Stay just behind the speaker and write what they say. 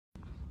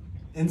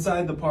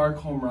Inside the park,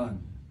 home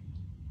run.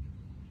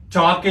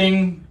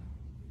 Talking.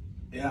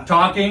 Yeah.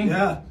 Talking.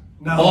 Yeah.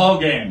 No. Ball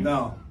game.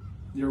 No.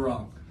 You're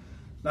wrong.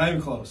 Not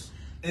even close.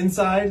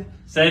 Inside.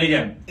 Say it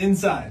again.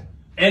 Inside.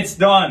 It's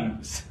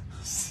done.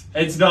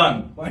 It's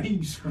done. Why are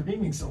you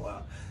screaming so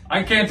loud?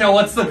 I can't tell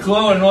what's the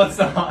clue and what's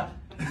not.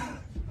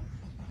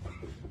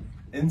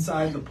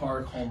 Inside the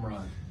park, home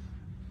run.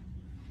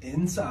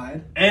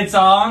 Inside. It's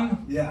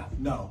on. Yeah.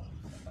 No.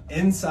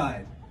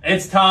 Inside.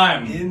 It's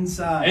time.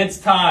 Inside. It's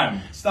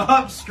time.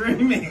 Stop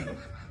screaming.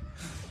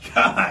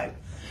 God.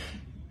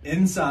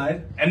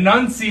 Inside.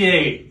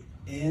 Enunciate.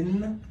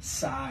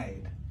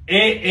 Inside.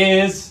 It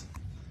is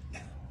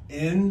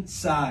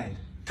Inside.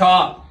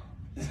 top.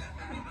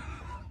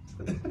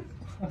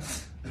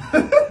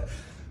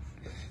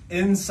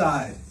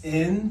 Inside.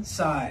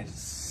 Inside.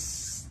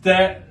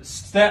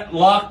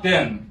 Locked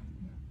in.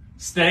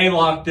 Stay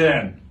locked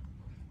in.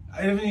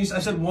 I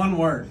said one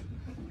word.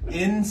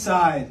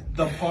 Inside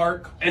the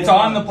park. It's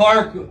on the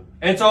park.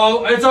 It's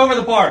over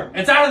the park.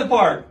 It's out of the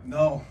park.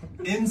 No.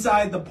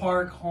 Inside the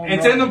park, home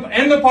It's run.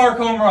 in the park,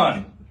 home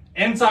run.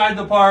 Inside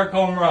the park,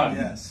 home run.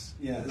 Yes.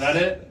 Yes. Is that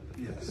it?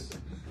 Yes.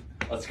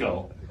 Let's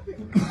go.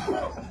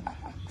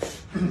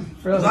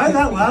 Was I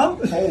that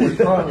loud? Holy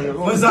crap.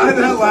 Was I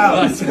that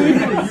loud? You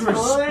You were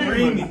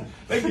screaming.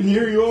 They can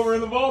hear you over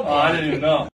in the ballpark. Oh, I didn't even know.